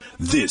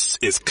This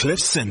is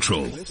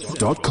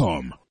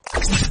CliffCentral.com.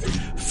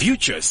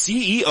 Future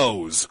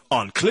CEOs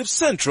on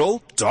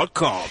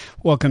CliffCentral.com.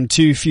 Welcome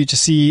to Future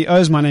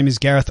CEOs. My name is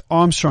Gareth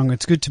Armstrong.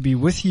 It's good to be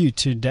with you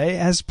today.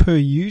 As per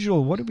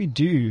usual, what do we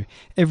do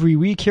every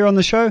week here on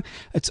the show?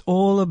 It's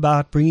all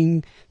about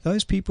bringing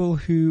those people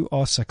who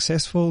are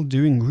successful,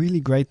 doing really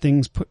great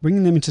things,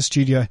 bringing them into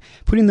studio,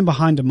 putting them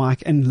behind a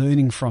mic and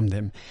learning from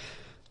them.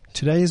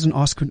 Today is an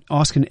Ask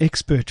an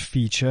Expert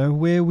feature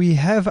where we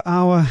have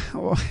our,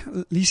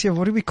 Licia,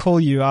 what do we call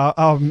you?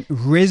 Our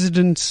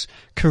resident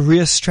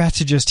career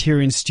strategist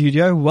here in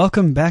studio.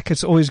 Welcome back.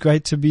 It's always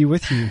great to be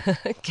with you.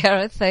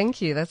 Gareth,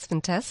 thank you. That's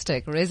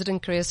fantastic.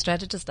 Resident career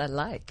strategist, I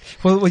like.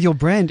 Well, your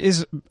brand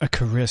is a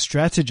career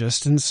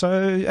strategist.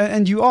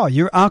 And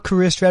you're our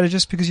career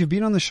strategist because you've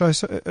been on the show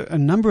a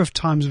number of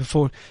times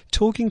before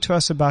talking to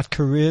us about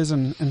careers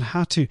and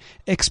how to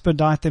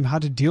expedite them, how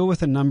to deal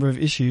with a number of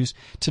issues.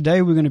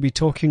 Today we're going to be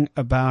talking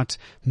about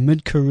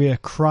mid-career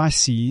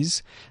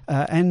crises,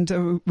 and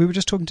we were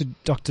just talking to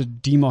Dr.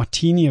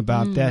 Demartini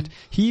about that.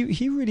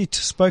 He really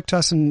spoke to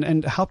us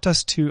and helped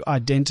us to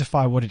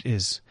identify what it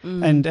is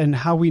and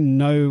how we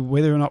know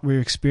whether or not we're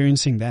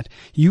experiencing that.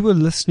 You were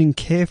listening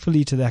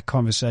carefully to that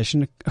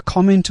conversation. A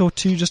comment or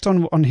two just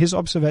on his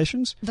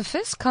observations? The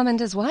first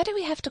comment is, why do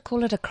we have to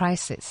call it a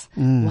crisis?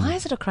 Why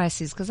is it a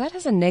crisis? Because that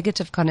has a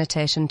negative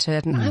connotation to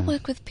it. And I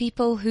work with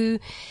people who,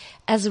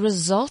 as a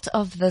result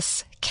of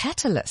this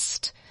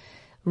catalyst,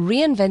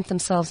 reinvent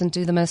themselves and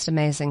do the most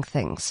amazing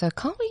things. So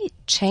can't we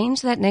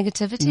change that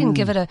negativity and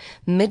give it a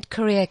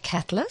mid-career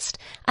catalyst?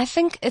 I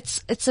think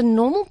it's a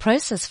normal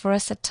process for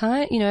us at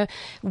time,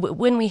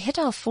 when we hit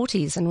our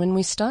 40s and when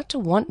we start to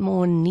want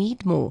more and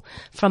need more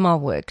from our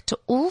work, to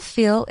all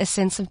feel a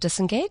sense of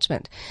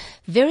disengagement.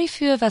 Very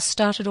few of us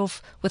started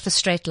off with a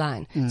straight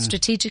line,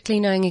 strategically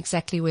knowing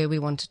exactly where we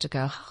wanted to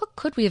go. How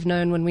could we have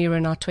known when we were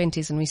in our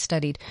 20s and we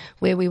studied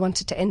where we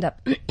wanted to end up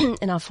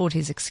in our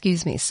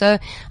 40s, So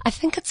I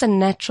think it's a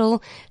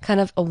natural kind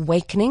of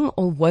awakening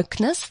or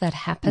wokeness that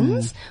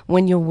happens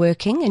when you're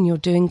working and you're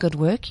doing good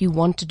work. You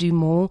want to do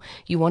more.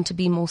 You want to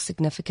be more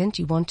significant.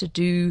 You want to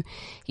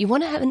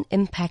have an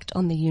impact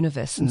on the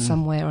universe in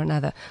some way or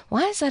another.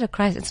 Why is that a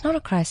crisis? It's not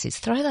a crisis.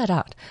 Throw that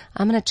out.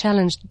 I'm going to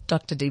challenge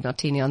Dr.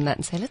 Demartini on that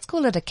and say, let's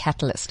call it a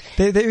catalyst.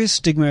 There is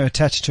stigma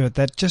attached to it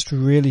that just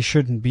really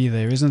shouldn't be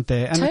there, isn't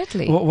there? And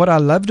totally. What I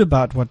loved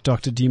about what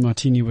Dr.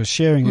 Demartini was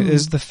sharing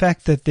is the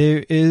fact that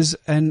there is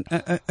an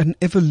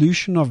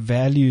evolution of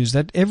values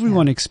that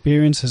everyone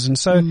experiences, and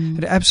so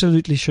it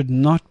absolutely should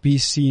not be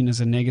seen as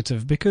a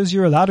negative because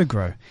you're allowed to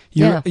grow.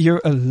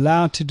 You're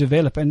allowed to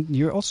develop, and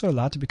you're also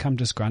allowed to become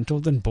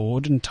disgruntled and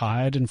bored and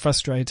tired and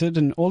frustrated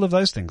and all of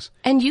those things.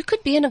 And you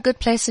could be in a good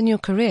place in your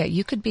career.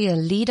 You could be a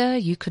leader.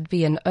 You could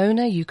be an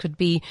owner. You could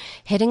be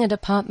heading a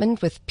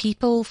department with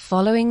people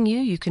following you.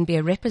 You can be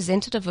a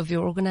representative of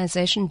your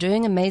organization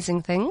doing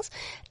amazing things,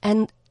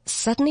 and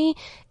suddenly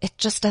it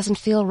just doesn't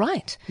feel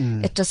right.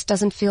 It just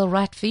doesn't feel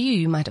right for you.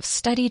 You might have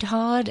studied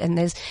hard, and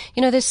there's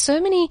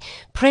so many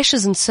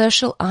pressures and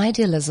social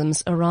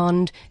idealisms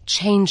around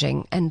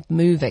changing and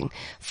moving.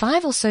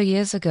 5 or so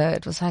years ago,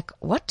 it was like,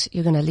 what?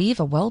 You're going to leave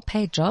a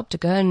well-paid job to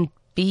go and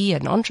be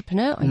an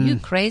entrepreneur? Are you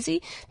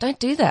crazy? Don't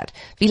do that.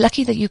 Be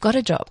lucky that you got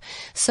a job.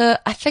 So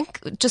I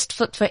think just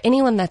for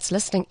anyone that's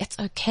listening, it's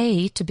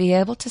okay to be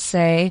able to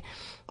say,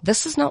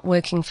 this is not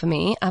working for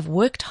me. I've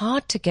worked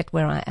hard to get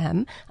where I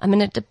am. I'm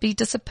going to be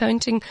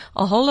disappointing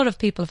a whole lot of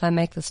people if I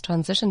make this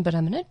transition, but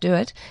I'm going to do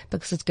it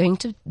because it's going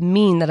to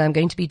mean that I'm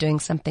going to be doing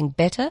something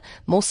better,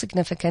 more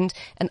significant,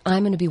 and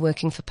I'm going to be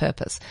working for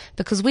purpose.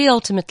 Because we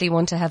ultimately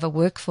want to have a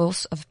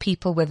workforce of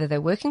people, whether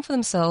they're working for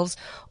themselves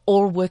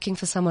or working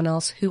for someone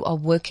else, who are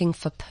working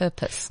for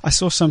purpose. I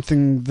saw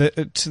something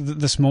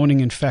this morning,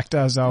 in fact,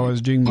 as I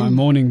was doing my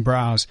morning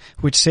browse,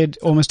 which said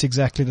almost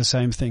exactly the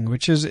same thing,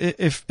 which is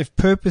if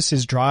purpose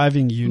is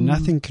driving you,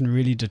 nothing can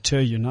really deter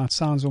you. Now it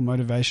sounds all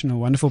motivational,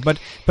 wonderful, but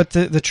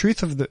the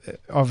truth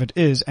of it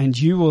is, and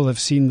you will have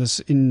seen this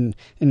in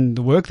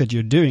the work that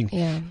you're doing,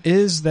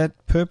 is that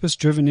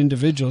purpose-driven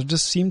individuals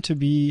just seem to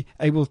be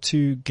able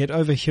to get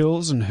over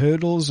hills and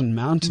hurdles and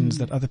mountains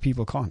that other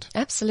people can't.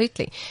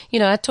 Absolutely.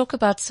 I talk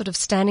about sort of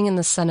standing in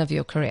the sun of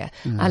your career.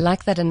 I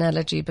like that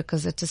analogy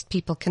because it just,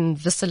 people can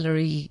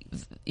viscerally,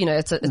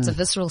 it's a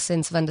visceral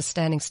sense of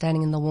understanding,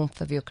 standing in the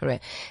warmth of your career.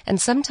 And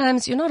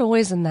sometimes you're not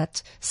always in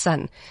that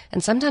sun.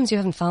 And sometimes you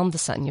haven't found the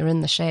sun, you're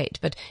in the shade,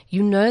 but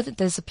you know that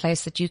there's a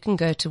place that you can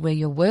go to where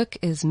your work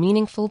is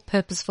meaningful,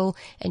 purposeful,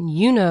 and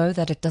you know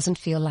that it doesn't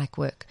feel like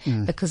work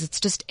because it's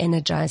just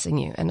energizing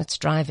you and it's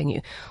driving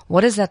you.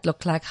 What does that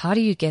look like? How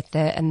do you get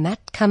there? And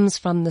that comes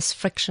from this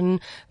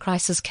friction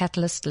crisis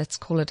catalyst. Let's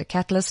call it a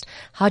catalyst.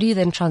 How do you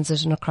then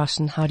transition across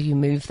and how do you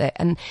move there?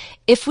 And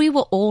if we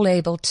were all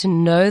able to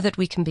know that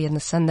we can be in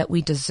the sun, that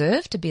we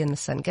deserve to be in the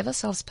sun, give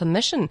ourselves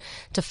permission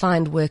to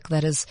find work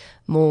that is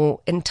more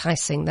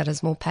enticing, that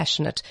is more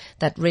passionate,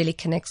 that really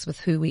connects with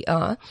who we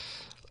are,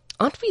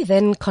 aren't we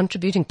then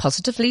contributing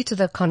positively to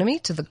the economy,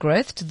 to the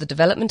growth, to the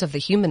development of the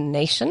human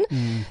nation?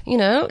 You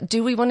know,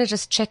 do we want to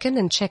just check in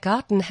and check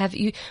out and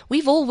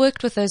we've all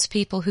worked with those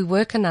people who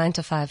work a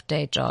 9-to-5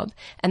 day job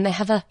and they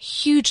have a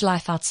huge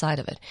life outside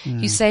of it.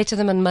 You say to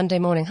them on Monday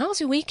morning,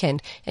 how's your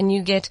weekend? And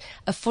you get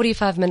a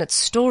 45-minute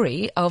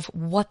story of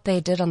what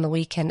they did on the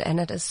weekend, and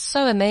it is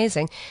so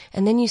amazing.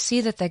 And then you see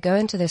that they go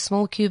into their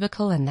small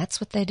cubicle and that's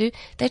what they do.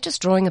 They're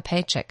just drawing a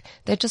paycheck.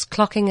 They're just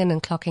clocking in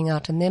and clocking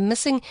out, and they're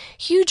missing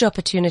huge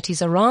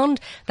opportunities around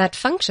that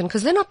function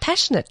because they're not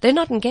passionate. They're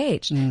not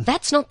engaged.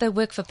 That's not their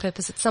work for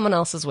purpose. It's someone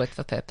else's work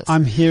for purpose.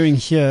 I'm hearing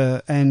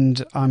here,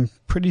 and I'm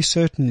pretty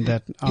certain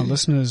that our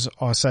listeners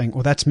are saying,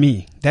 "Oh, that's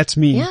me. That's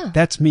me. Yeah.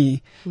 That's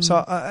me." So,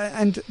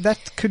 and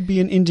that could be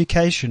an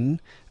indication,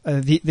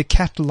 the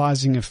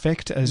catalyzing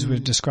effect, as we're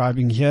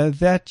describing here,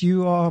 that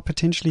you are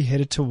potentially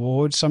headed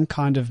towards some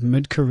kind of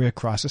mid-career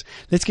crisis.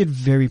 Let's get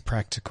very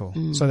practical.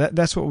 So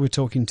that's what we're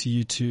talking to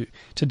you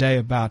today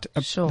about.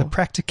 Sure. The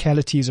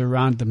practicalities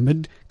around the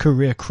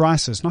mid-career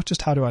crisis, not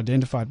just how to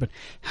identify it, but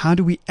how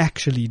do we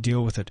actually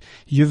deal with it?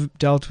 You've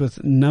dealt with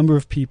a number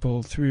of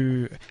people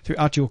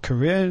throughout your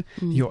career,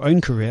 your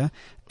own career,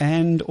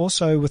 and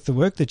also with the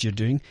work that you're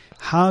doing.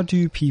 How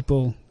do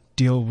people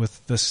deal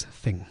with this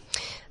thing?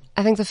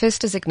 I think the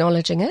first is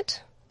acknowledging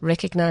it,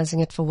 recognizing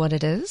it for what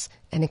it is,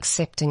 and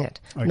accepting it,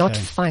 not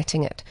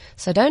fighting it.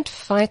 So don't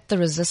fight the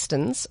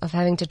resistance of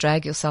having to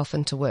drag yourself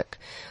into work.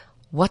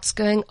 What's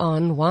going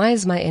on? Why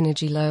is my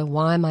energy low?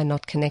 Why am I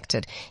not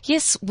connected?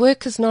 Yes,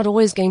 work is not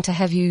always going to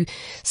have you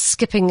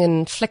skipping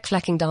and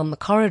flick-flacking down the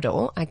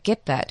corridor. I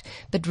get that.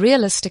 But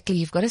realistically,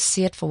 you've got to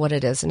see it for what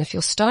it is. And if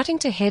you're starting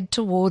to head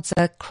towards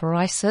a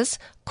crisis,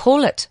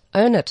 call it,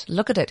 own it,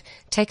 look at it,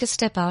 take a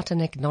step out and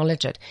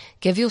acknowledge it.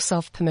 Give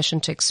yourself permission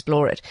to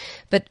explore it.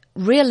 But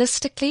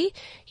realistically,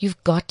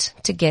 you've got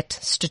to get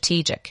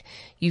strategic.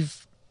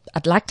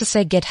 I'd like to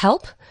say get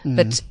help,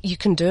 but you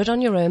can do it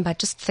on your own by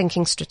just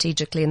thinking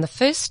strategically. And the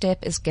first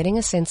step is getting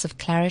a sense of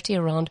clarity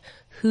around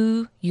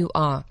who you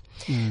are.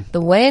 The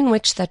way in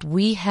which that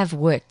we have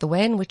worked, the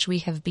way in which we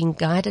have been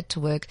guided to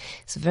work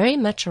is very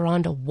much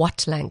around a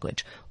what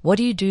language. What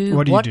do you do?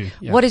 What do you do?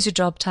 Yeah. What is your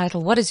job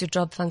title? What is your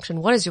job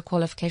function? What is your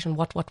qualification?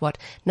 What?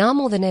 Now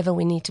more than ever,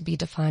 we need to be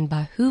defined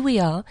by who we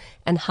are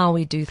and how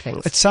we do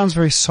things. It sounds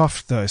very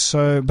soft though.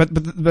 So, but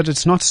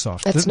it's not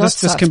soft. It's not this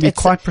soft. can be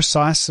quite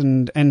precise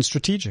and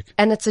strategic.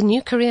 And it's a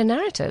new career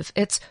narrative.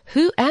 It's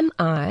who am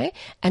I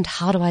and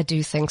how do I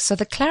do things? So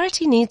the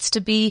clarity needs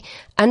to be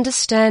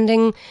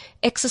understanding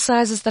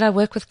exercises that I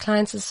work with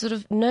clients is sort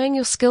of knowing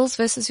your skills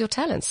versus your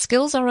talents.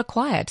 Skills are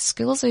required.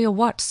 Skills are your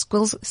what?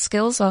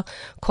 Skills are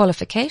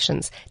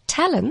qualifications.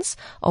 Talents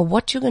are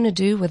what you're going to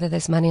do whether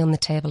there's money on the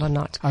table or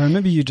not. I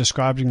remember you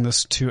describing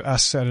this to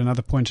us at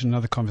another point in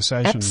another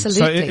conversation.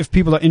 Absolutely. So if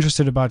people are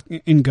interested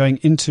in going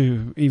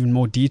into even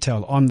more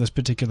detail on this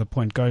particular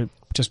point, go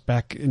just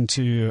back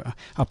into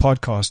our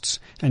podcasts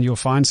and you'll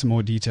find some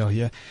more detail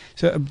here.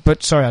 So,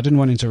 but sorry, I didn't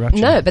want to interrupt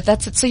you. No, but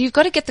that's it. So you've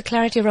got to get the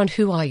clarity around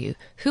who are you?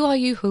 Who are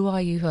you? Who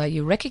are you? Who are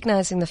you?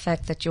 Recognizing the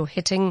fact that you're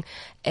hitting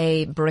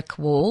a brick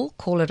wall,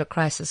 call it a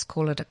crisis,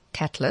 call it a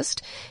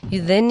catalyst.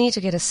 You then need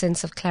to get a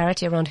sense of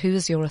clarity around who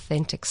is your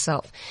authentic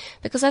self.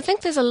 Because I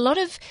think there's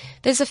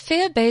a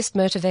fear-based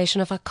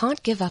motivation of I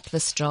can't give up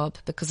this job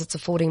because it's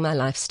affording my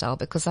lifestyle,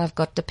 because I've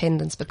got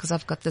dependents, because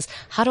I've got this.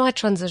 How do I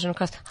transition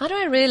across? How do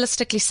I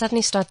realistically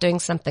suddenly start doing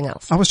something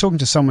else? I was talking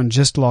to someone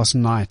just last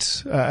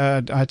night.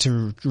 I had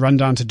to run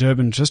down to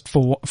Durban just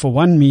for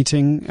one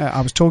meeting.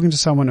 I was talking to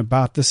someone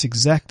about this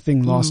exact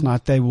thing last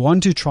night. They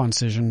want to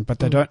transition, but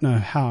they don't know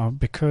how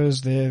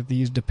because there are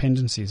these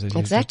dependencies. As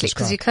exactly,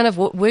 because you kind of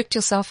worked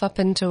yourself up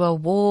into a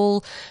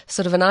wall,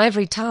 sort of an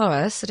ivory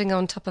tower, sitting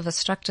on top of a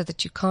structure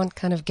that you can't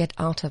kind of get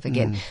out of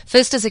again.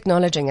 First is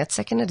acknowledging it.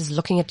 Second, it is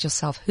looking at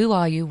yourself. Who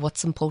are you?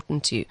 What's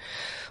important to you?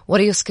 What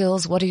are your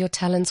skills? What are your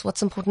talents?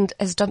 What's important?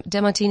 As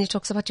Demartini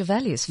talks about your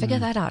values. Figure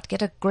that out.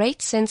 Get a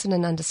great sense and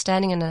an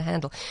understanding and a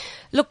handle.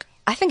 Look,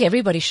 I think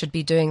everybody should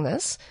be doing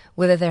this,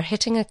 whether they're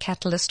hitting a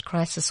catalyst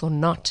crisis or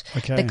not.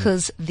 Okay.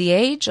 Because the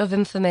age of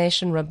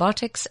information,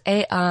 robotics,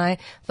 AI,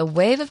 the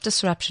wave of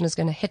disruption is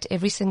going to hit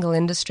every single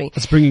industry.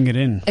 It's bringing it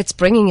in. It's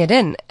bringing it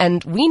in.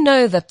 And we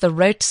know that the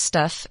rote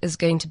stuff is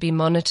going to be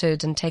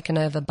monitored and taken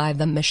over by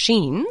the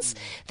machines.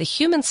 The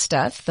human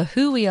stuff, the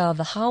who we are,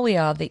 the how we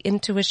are, the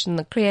intuition,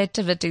 the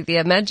creativity, the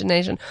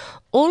imagination,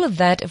 all of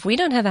that, if we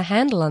don't have a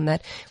handle on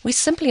that, we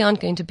simply aren't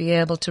going to be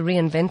able to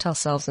reinvent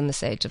ourselves in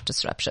this age of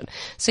disruption.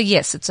 So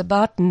yes, it's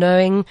about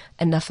knowing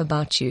enough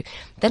about you.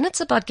 Then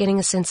it's about getting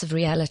a sense of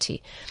reality.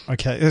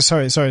 Okay.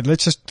 Sorry.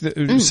 Let's just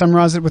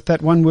summarize it with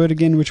that one word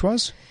again, which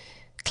was?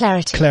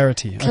 Clarity.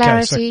 Clarity.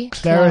 Clarity. Okay,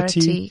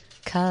 so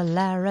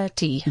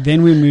clarity.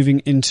 Then we're moving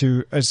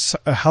into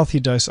a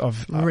healthy dose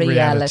of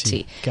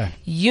reality. Okay.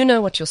 You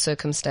know what your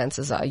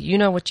circumstances are. You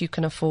know what you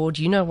can afford.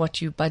 You know what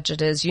your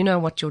budget is. You know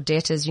what your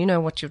debt is. You know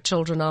what your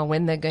children are,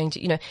 when they're going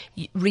to,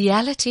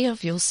 reality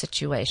of your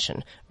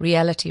situation.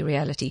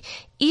 Reality.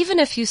 Even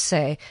if you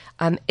say,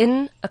 I'm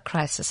in a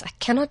crisis, I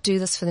cannot do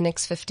this for the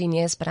next 15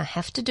 years, but I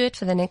have to do it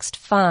for the next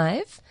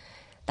 5,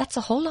 that's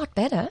a whole lot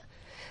better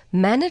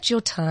manage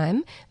your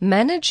time,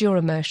 manage your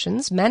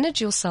emotions,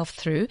 manage yourself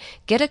through,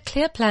 get a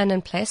clear plan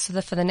in place so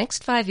that for the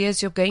next 5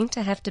 years you're going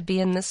to have to be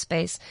in this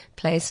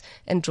place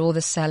and draw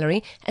this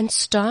salary, and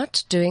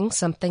start doing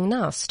something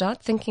now.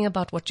 Start thinking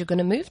about what you're going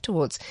to move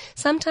towards.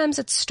 Sometimes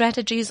it's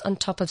strategies on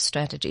top of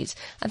strategies.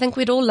 I think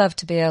we'd all love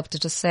to be able to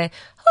just say,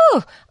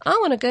 oh, I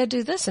want to go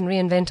do this and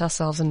reinvent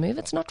ourselves and move.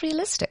 It's not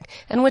realistic.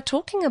 And we're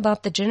talking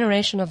about the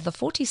generation of the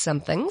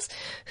 40-somethings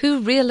who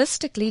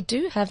realistically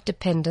do have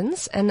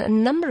dependence and a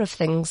number of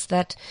things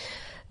that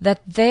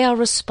they are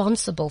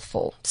responsible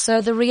for. So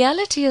the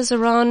reality is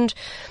around,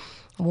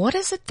 what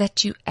is it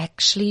that you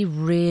actually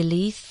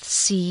really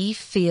see,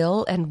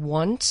 feel, and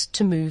want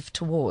to move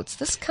towards?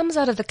 This comes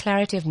out of the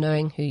clarity of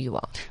knowing who you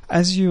are.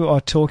 As you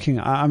are talking,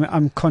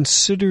 I'm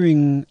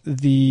considering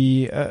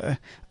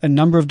a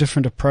number of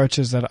different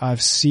approaches that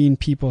I've seen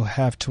people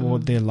have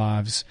toward their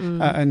lives,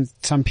 and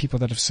some people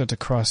that have sit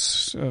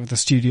across the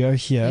studio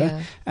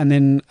here, and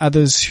then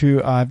others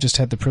who I've just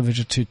had the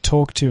privilege to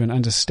talk to and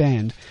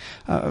understand.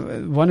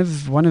 One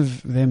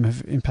of them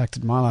have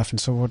impacted my life, and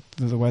so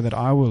the way that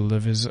I will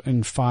live is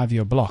in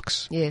 5-year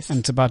blocks. Yes. And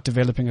it's about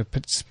developing a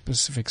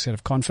specific set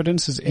of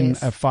confidences in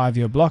a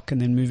 5-year block,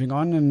 and then moving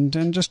on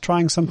and just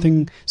trying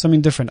something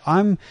different.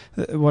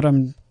 What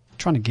I'm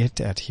trying to get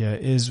at here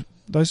is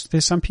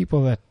there's some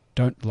people that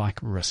don't like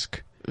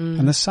risk.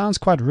 And this sounds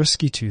quite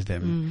risky to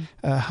them.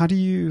 How do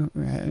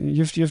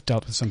you've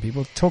dealt with some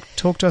people. Talk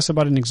to us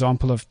about an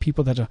example of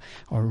people that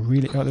are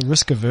really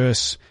risk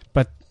averse,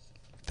 but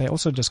they're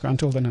also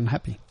disgruntled and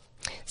unhappy.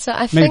 So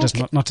I maybe think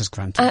just not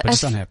disgruntled, but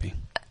just unhappy.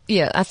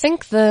 Yeah, I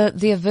think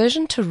the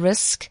aversion to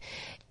risk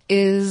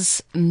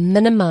is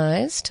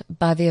minimized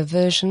by the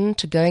aversion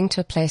to going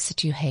to a place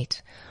that you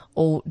hate,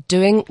 or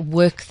doing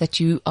work that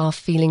you are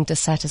feeling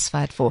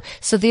dissatisfied for.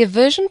 So the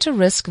aversion to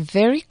risk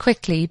very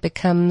quickly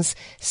becomes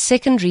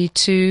secondary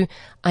to,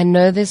 I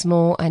know there's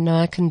more, I know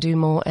I can do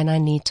more, and I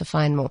need to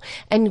find more.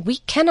 And we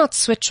cannot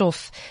switch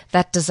off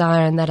that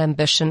desire and that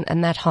ambition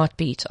and that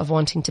heartbeat of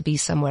wanting to be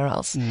somewhere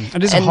else.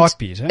 It is a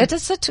heartbeat, eh?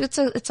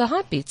 It's a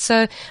heartbeat.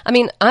 So, I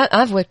mean,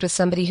 I've worked with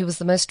somebody who was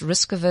the most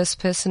risk-averse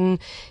person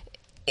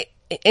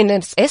in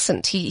its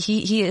essence.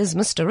 He is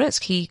Mr.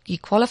 Risk. He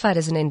qualified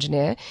as an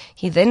engineer.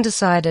 He then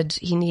decided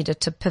he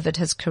needed to pivot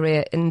his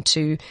career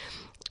into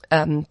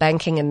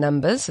banking and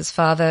numbers. His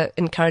father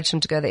encouraged him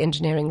to go the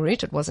engineering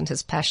route. It wasn't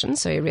his passion,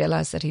 so he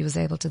realized that he was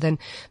able to then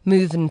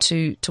move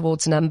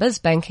towards numbers.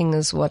 Banking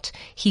is what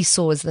he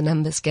saw as the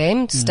numbers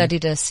game.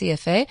 Studied a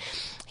CFA.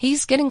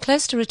 He's getting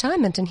close to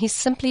retirement, and he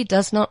simply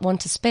does not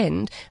want to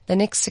spend the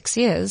next 6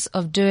 years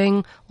of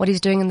doing what he's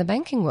doing in the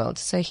banking world.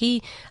 So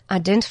he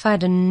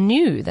identified and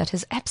knew that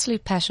his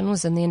absolute passion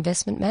was in the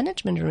investment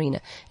management arena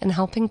and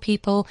helping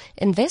people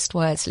invest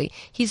wisely.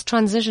 He's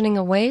transitioning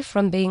away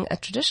from being a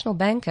traditional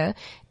banker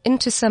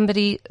into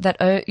somebody that,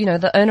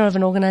 the owner of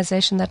an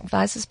organization that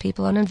advises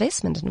people on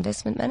investment and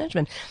investment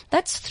management.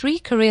 That's 3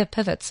 career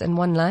pivots in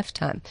one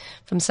lifetime,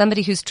 from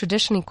somebody who's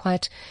traditionally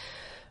quite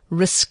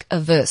risk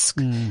averse.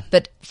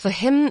 But for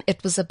him,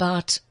 it was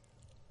about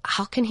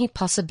how can he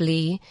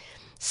possibly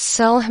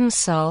sell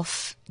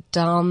himself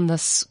down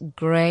this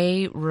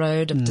grey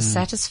road of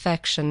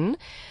dissatisfaction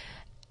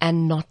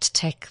and not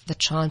take the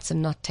chance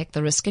and not take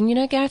the risk.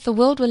 And Gareth, the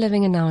world we're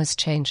living in now is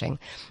changing.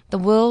 The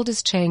world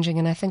is changing,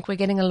 and I think we're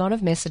getting a lot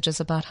of messages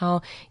about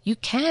how you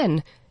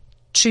can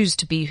choose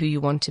to be who you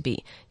want to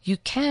be. You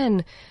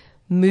can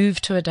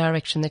move to a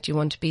direction that you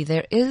want to be.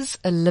 There is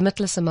a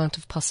limitless amount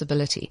of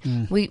possibility.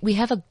 We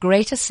have a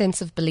greater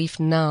sense of belief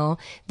now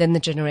than the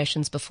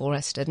generations before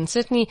us did. And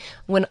certainly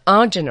when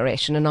our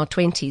generation in our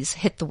 20s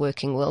hit the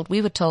working world,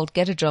 we were told,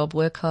 get a job,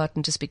 work hard,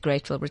 and just be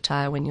grateful,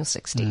 retire when you're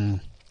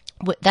 60.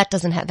 That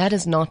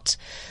is not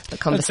the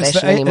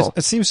conversation anymore.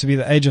 It seems to be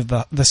the age of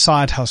the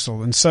side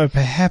hustle. And so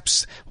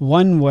perhaps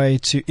one way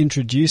to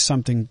introduce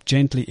something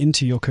gently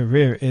into your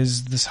career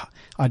is this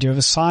idea of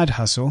a side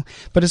hustle.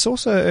 But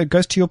it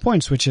goes to your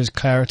points, which is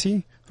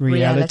clarity,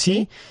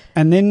 reality,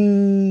 and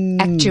then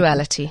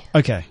actuality.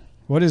 Okay.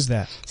 What is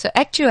that? So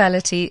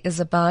actuality is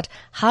about,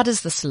 how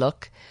does this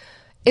look?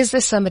 Is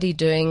there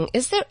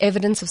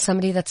evidence of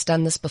somebody that's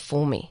done this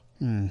before me?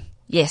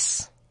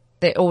 Yes.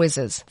 There always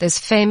is. There's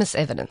famous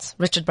evidence.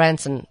 Richard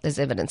Branson, there's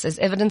evidence. There's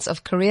evidence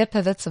of career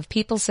pivots, of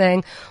people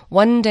saying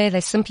one day they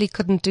simply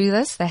couldn't do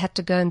this, they had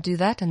to go and do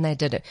that, and they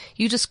did it.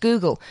 You just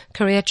Google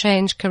career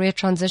change, career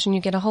transition,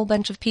 you get a whole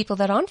bunch of people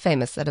that aren't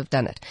famous that have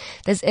done it.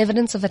 There's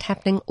evidence of it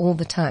happening all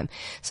the time.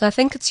 So I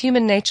think it's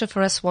human nature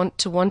for us want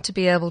to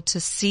be able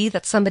to see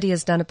that somebody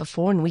has done it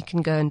before and we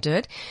can go and do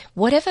it,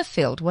 whatever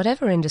field,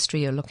 whatever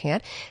industry you're looking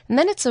at. And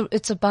then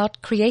it's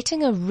about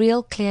creating a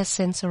real clear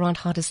sense around,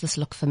 how does this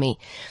look for me?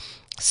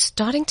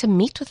 Starting to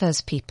meet with those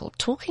people,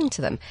 talking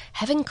to them,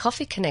 having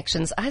coffee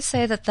connections. I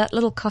say that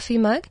little coffee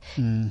mug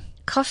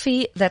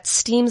coffee that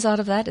steams out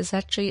of that is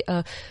actually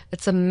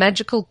it's a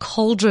magical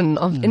cauldron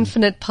of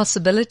infinite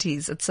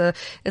possibilities. It's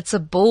a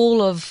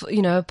ball of,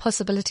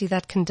 possibility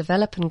that can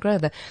develop and grow.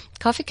 The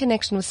coffee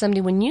connection with somebody,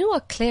 when you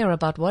are clear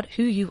about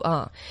who you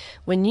are,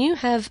 when you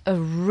have a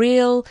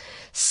real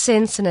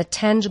sense and a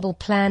tangible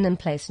plan in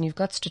place, and you've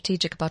got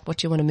strategic about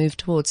what you want to move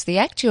towards, the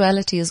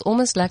actuality is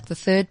almost like the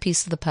third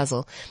piece of the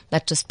puzzle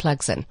that just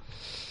plugs in.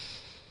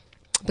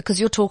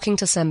 Because you're talking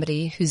to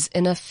somebody who's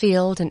in a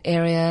field, an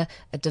area,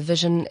 a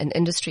division, an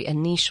industry, a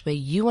niche where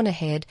you want to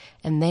head,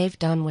 and they've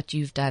done what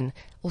you've done,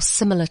 or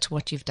similar to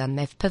what you've done.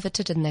 They've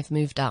pivoted and they've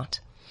moved out.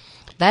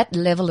 That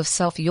level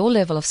of your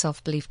level of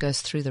self-belief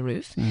goes through the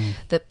roof.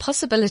 The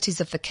possibilities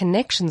of the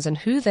connections and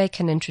who they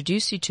can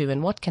introduce you to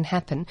and what can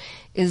happen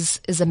is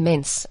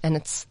immense, and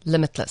it's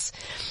limitless.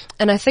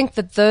 And I think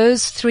that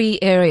those three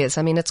areas,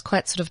 it's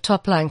quite sort of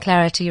top line,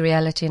 clarity,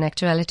 reality, and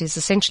actuality, is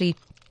essentially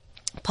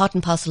part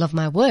and parcel of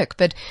my work.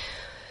 But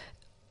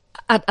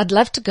I'd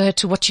love to go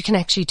to what you can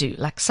actually do,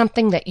 like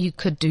something that you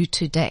could do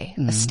today,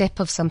 a step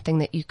of something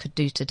that you could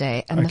do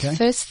today. And the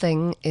first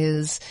thing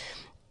is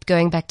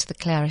going back to the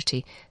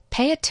clarity.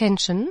 Pay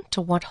attention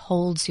to what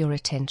holds your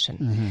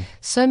attention.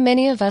 So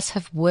many of us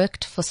have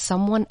worked for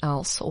someone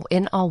else or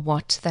in our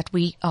what that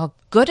we are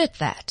good at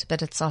that,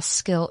 but it's our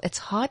skill. It's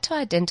hard to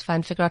identify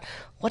and figure out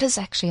what is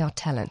actually our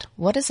talent.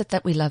 What is it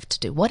that we love to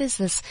do? What is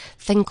this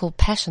thing called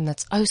passion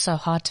that's so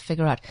hard to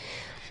figure out?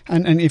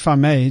 And if I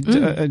may,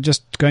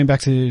 just going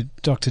back to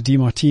Dr.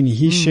 Demartini,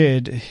 he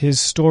shared his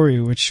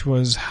story, which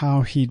was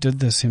how he did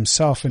this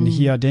himself, and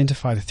he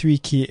identified 3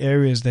 key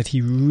areas that he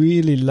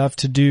really loved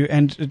to do,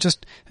 and it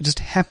just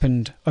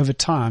happened over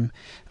time,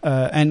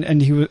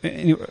 and he was,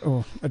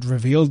 or it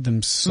revealed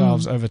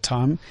themselves over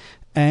time,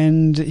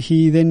 and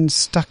he then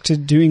stuck to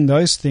doing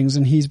those things,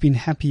 and he's been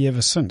happy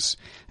ever since.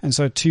 And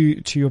so,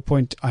 to your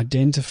point,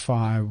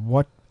 identify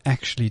what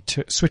actually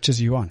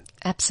switches you on.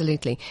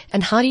 Absolutely.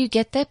 And how do you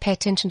get there? Pay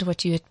attention to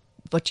what you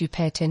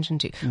pay attention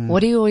to.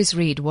 What do you always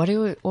read? What do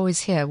you always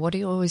hear? What do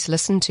you always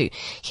listen to?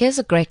 Here's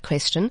a great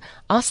question.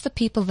 Ask the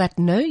people that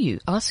know you.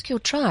 Ask your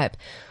tribe.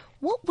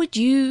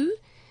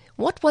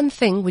 What one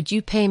thing would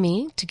you pay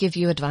me to give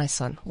you advice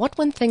on? What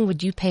one thing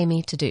would you pay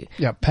me to do?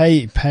 Yeah,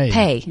 pay.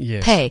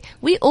 Yes. Pay.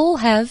 We all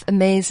have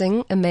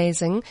amazing,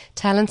 amazing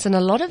talents, and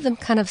a lot of them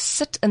kind of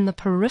sit in the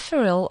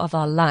peripheral of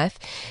our life,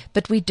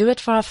 but we do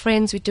it for our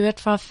friends, we do it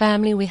for our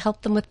family, we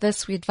help them with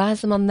this, we advise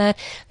them on that.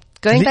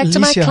 Going back to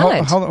my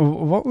client.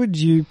 What would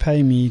you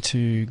pay me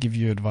to give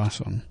you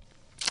advice on?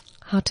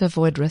 How to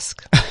avoid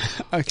risk.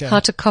 Okay.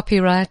 How to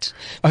copyright,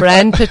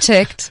 brand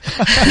protect.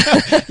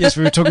 Yes,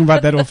 we were talking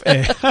about that off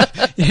air.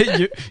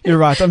 You're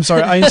right. I'm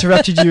sorry. I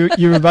interrupted you.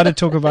 You were about to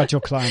talk about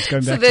your clients.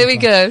 Going back. So there we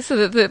go.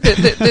 So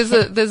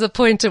there's a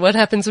point to what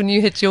happens when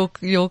you hit your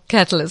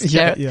catalyst.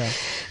 Yeah.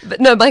 But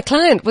no, my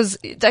client was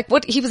like,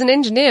 he was an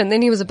engineer and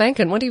then he was a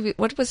banker. And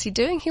what was he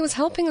doing? He was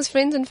helping his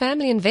friends and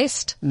family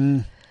invest.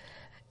 And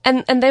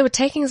they were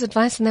taking his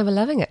advice and they were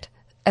loving it.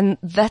 And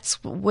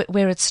that's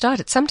where it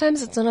started.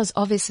 Sometimes it's not as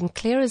obvious and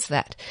clear as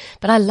that.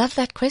 But I love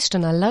that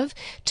question. I love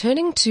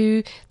turning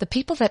to the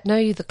people that know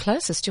you the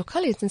closest, your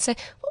colleagues, and say,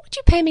 what would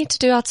you pay me to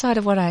do outside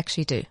of what I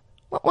actually do?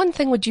 What one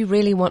thing would you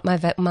really want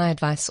my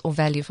advice or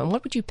value from?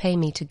 What would you pay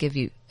me to give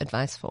you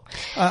advice for?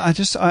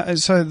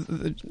 So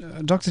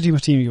Dr.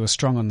 Demartini was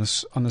strong on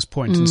this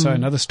point. And so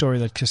another story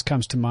that just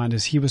comes to mind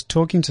is he was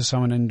talking to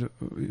someone, and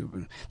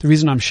the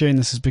reason I'm sharing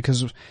this is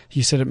because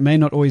he said it may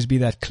not always be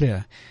that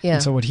clear. Yeah.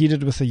 And so what he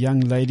did with a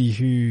young lady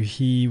who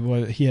he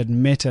had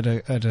met at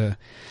a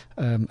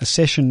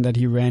session that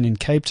he ran in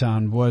Cape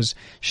Town was,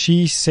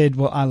 she said,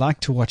 well, I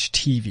like to watch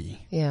TV.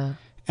 Yeah.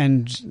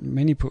 And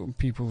many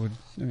people would,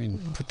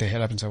 put their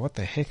head up and say, what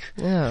the heck?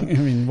 Yeah.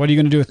 What are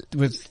you going to do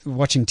with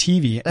watching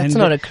TV? That's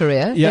not a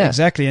career. Yeah,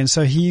 exactly. And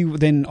so he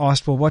then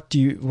asked, well, what do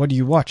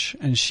you watch?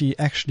 And she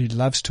actually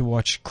loves to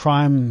watch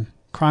crime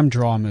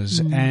dramas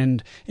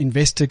and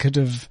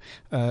investigative,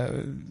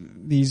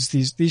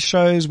 these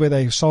shows where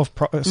they solve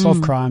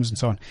crimes and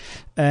so on.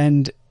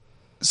 And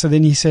so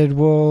then he said,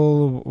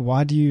 well,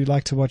 why do you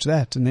like to watch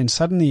that? And then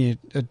suddenly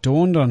it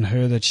dawned on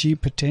her that she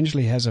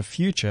potentially has a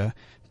future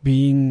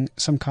being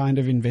some kind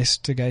of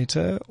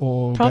investigator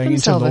or problem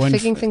solver,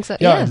 figuring things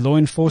out. Law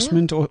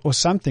enforcement or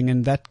something.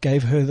 And that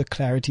gave her the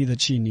clarity that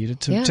she needed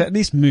to at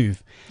least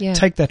move,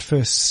 take that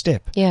first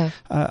step. Yeah.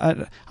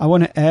 I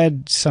want to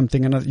add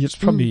something, and it's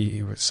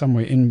probably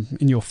somewhere in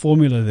your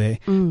formula there,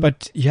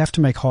 but you have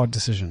to make hard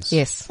decisions.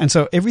 Yes. And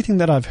so everything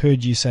that I've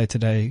heard you say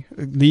today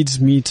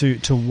leads me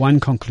to one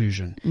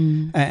conclusion.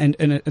 And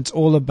it's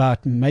all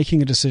about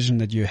making a decision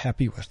that you're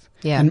happy with.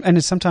 Yeah. And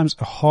it's sometimes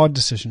a hard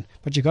decision,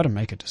 but you got to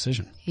make a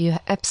decision. You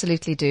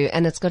absolutely do.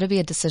 And it's got to be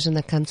a decision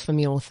that comes from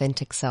your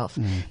authentic self.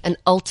 And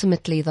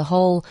ultimately, the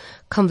whole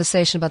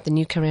conversation about the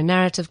new career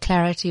narrative,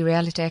 clarity,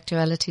 reality,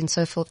 actuality, and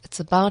so forth, it's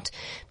about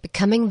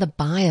becoming the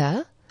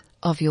buyer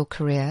of your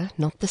career,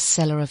 not the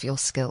seller of your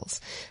skills.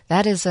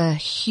 That is a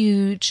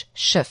huge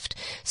shift.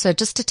 So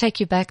just to take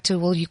you back to,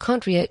 well, you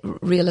can't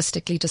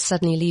realistically just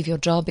suddenly leave your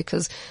job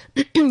because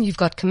you've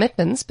got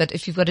commitments, but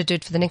if you've got to do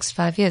it for the next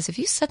 5 years, if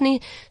you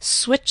suddenly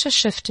switch a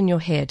shift in your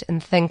head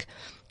and think,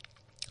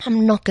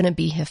 I'm not going to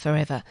be here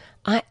forever.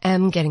 I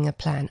am getting a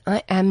plan.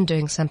 I am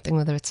doing something,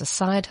 whether it's a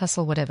side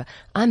hustle, whatever.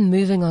 I'm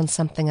moving on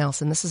something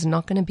else, and this is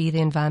not going to be the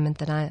environment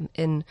that I am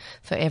in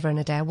forever and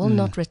a day. I will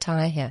not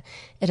retire here.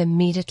 It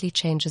immediately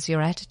changes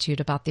your attitude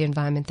about the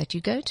environment that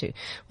you go to.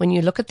 When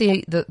you look at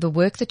the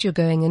work that you're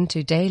going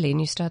into daily and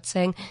you start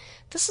saying,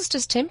 this is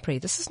just temporary,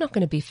 this is not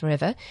going to be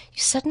forever,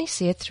 you suddenly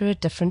see it through a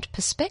different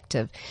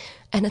perspective.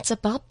 And it's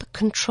about the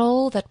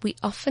control that we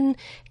often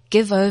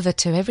give over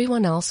to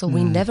everyone else, or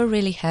we never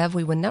really have.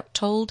 We were not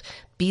told,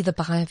 be the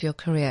buyer of your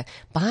career.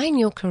 Buying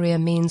your career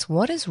means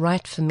what is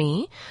right for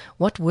me,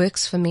 what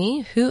works for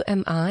me, who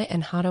am I,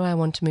 and how do I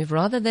want to move,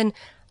 rather than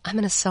I'm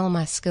going to sell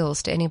my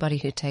skills to anybody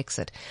who takes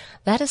it.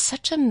 That is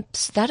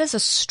a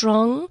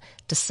strong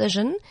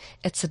decision.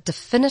 It's a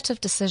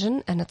definitive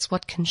decision, and it's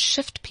what can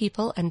shift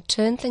people and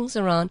turn things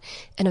around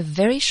in a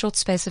very short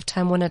space of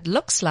time when it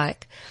looks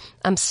like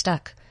I'm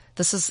stuck.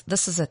 This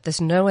is it.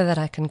 There's nowhere that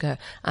I can go.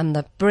 I'm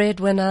the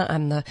breadwinner.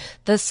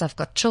 I've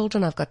got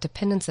children. I've got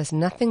dependents. There's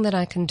nothing that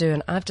I can do.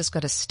 And I've just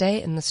got to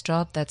stay in this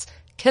job that's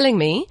killing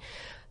me,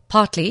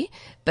 partly,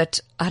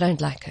 but I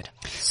don't like it.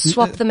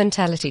 Swap the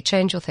mentality.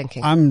 Change your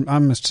thinking. I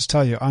must just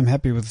tell you, I'm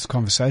happy with this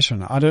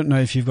conversation. I don't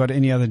know if you've got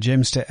any other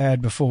gems to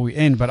add before we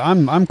end, but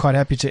I'm quite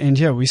happy to end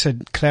here. We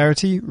said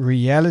clarity,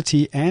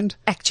 reality, and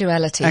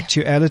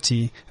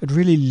actuality. It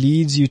really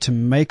leads you to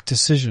make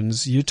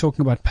decisions. You're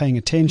talking about paying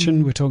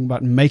attention. We're talking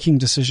about making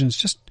decisions.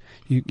 Just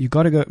you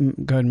got to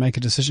go and make a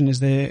decision. Is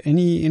there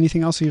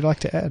anything else you'd like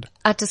to add?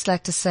 I'd just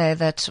like to say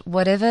that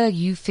whatever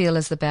you feel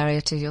is the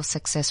barrier to your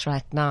success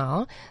right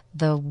now,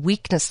 the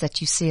weakness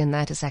that you see in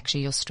that is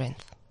actually your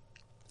strength.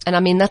 And I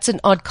mean, that's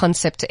an odd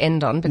concept to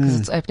end on because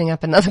it's opening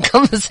up another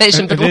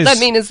conversation. But what I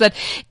mean is that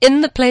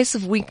in the place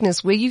of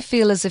weakness, where you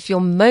feel as if you're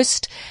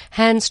most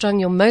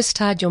hamstrung, you're most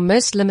tired, you're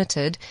most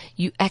limited,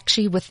 you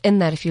actually within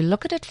that, if you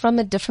look at it from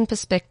a different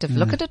perspective,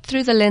 look at it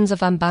through the lens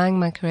of I'm buying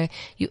my career,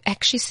 you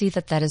actually see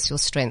that that is your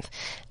strength.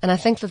 And I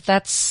think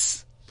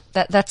that's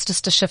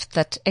just a shift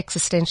that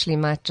existentially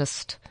might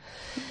just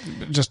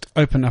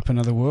open up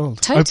another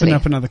world. Totally. Open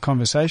up another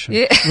conversation.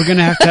 Yeah. We're going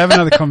to have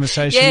another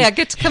conversation. Yeah,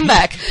 good to come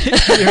back.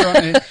 You're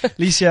on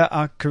Licia,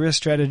 our career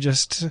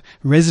strategist,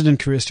 resident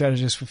career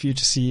strategist for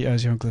Future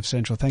CEOs here on Cliff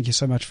Central. Thank you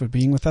so much for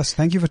being with us.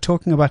 Thank you for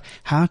talking about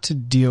how to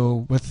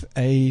deal with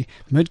a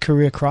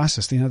mid-career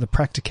crisis, the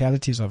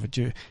practicalities of it.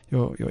 Your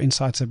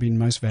insights have been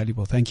most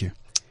valuable. Thank you.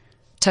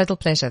 Total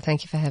pleasure.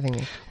 Thank you for having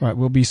me. Right,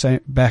 we'll be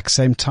back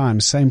same time,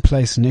 same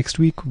place next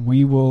week.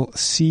 We will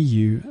see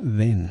you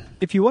then.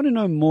 If you want to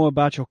know more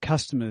about your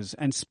customers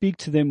and speak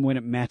to them when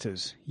it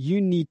matters,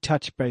 you need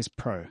TouchBase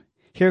Pro.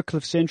 Here at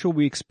Cliff Central,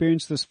 we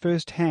experience this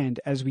firsthand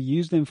as we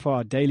use them for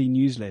our daily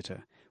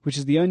newsletter, which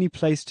is the only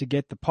place to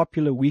get the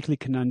popular weekly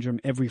conundrum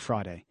every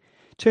Friday.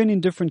 Turn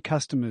indifferent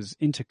customers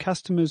into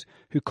customers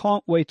who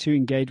can't wait to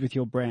engage with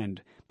your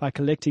brand by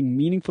collecting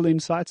meaningful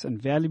insights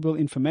and valuable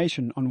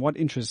information on what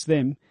interests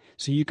them,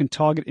 so you can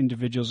target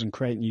individuals and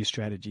create new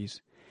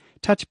strategies.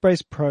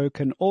 TouchBase Pro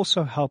can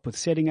also help with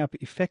setting up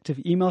effective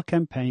email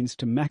campaigns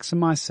to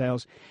maximize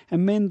sales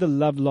and mend the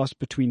love lost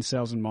between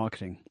sales and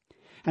marketing.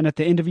 And at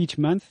the end of each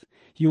month,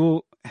 you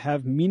will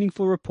have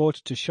meaningful reports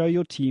to show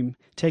your team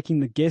taking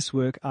the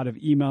guesswork out of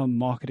email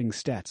marketing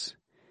stats.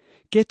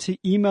 Get to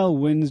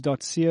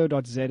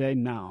emailwins.co.za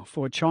now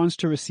for a chance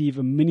to receive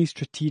a mini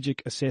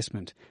strategic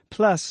assessment,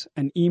 plus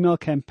an email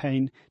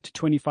campaign to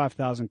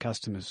 25,000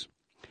 customers.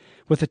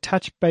 With a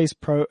TouchBase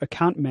Pro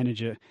account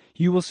manager,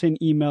 you will send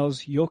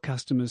emails your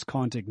customers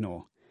can't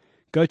ignore.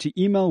 Go to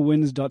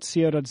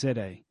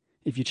emailwins.co.za.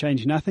 If you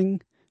change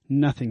nothing,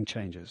 nothing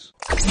changes.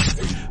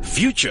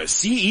 Future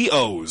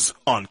CEOs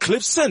on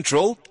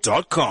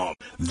CliffCentral.com.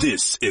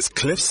 This is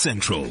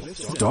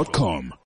CliffCentral.com.